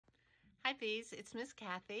Hi Bees, it's Miss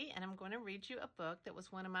Cathy, and I'm going to read you a book that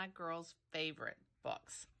was one of my girls' favorite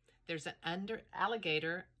books. There's an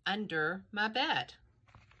alligator under my bed.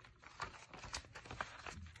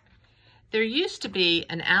 There used to be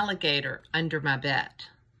an alligator under my bed.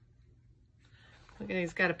 Look at,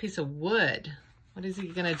 he's got a piece of wood. What is he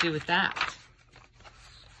going to do with that?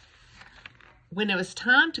 When it was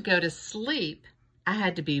time to go to sleep, I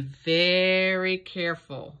had to be very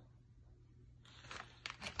careful.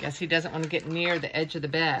 Guess he doesn't want to get near the edge of the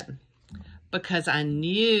bed because I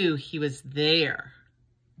knew he was there.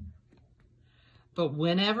 But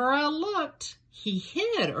whenever I looked, he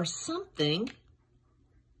hid or something.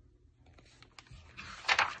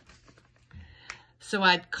 So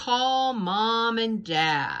I'd call Mom and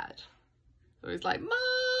Dad. So he's like,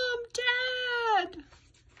 Mom, Dad.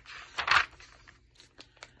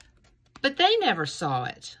 But they never saw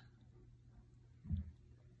it.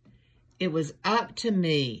 It was up to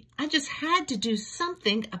me. I just had to do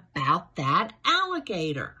something about that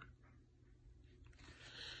alligator.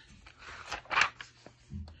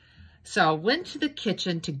 So I went to the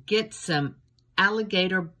kitchen to get some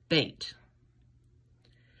alligator bait.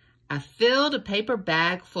 I filled a paper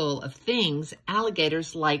bag full of things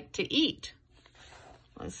alligators like to eat.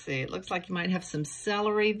 Let's see, it looks like you might have some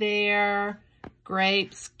celery there,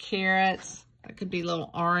 grapes, carrots. That could be a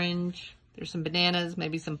little orange. There's some bananas,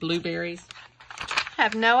 maybe some blueberries. I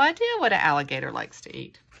have no idea what an alligator likes to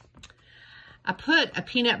eat. I put a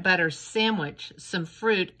peanut butter sandwich, some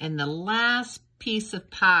fruit, and the last piece of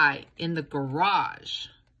pie in the garage.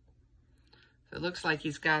 So it looks like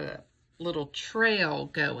he's got a little trail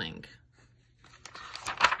going.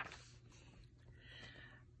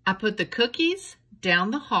 I put the cookies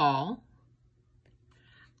down the hall.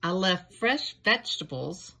 I left fresh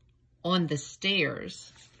vegetables on the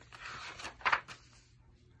stairs.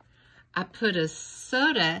 I put a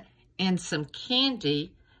soda and some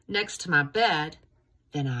candy next to my bed.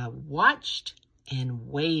 Then I watched and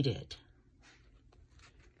waited.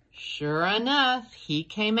 Sure enough, he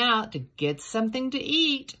came out to get something to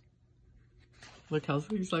eat. Look how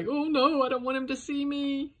he's like, oh no, I don't want him to see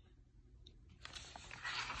me.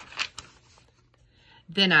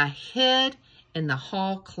 Then I hid in the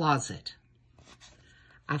hall closet.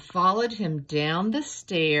 I followed him down the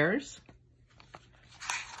stairs.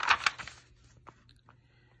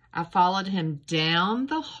 I followed him down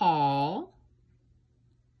the hall.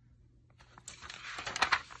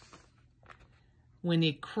 When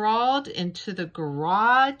he crawled into the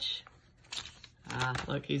garage,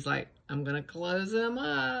 look, he's like, I'm gonna close him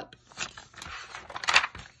up.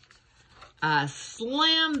 I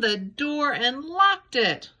slammed the door and locked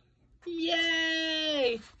it.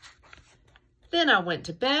 Yay! Then I went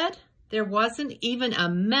to bed. There wasn't even a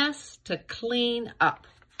mess to clean up.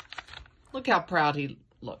 Look how proud he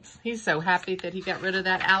looks. He's so happy that he got rid of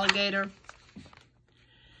that alligator.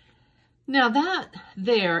 Now that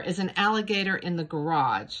there is an alligator in the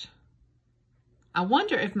garage. I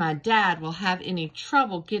wonder if my dad will have any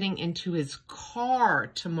trouble getting into his car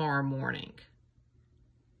tomorrow morning.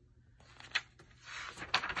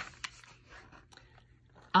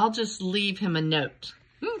 I'll just leave him a note.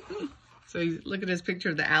 So look at his picture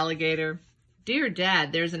of the alligator. Dear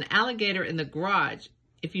Dad, there's an alligator in the garage.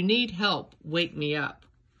 If you need help, wake me up.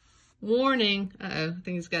 Warning. Uh-oh, I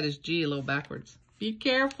think he's got his G a little backwards. Be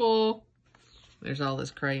careful. There's all his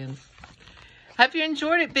crayons. Hope you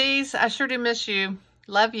enjoyed it, Bees. I sure do miss you.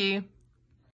 Love you.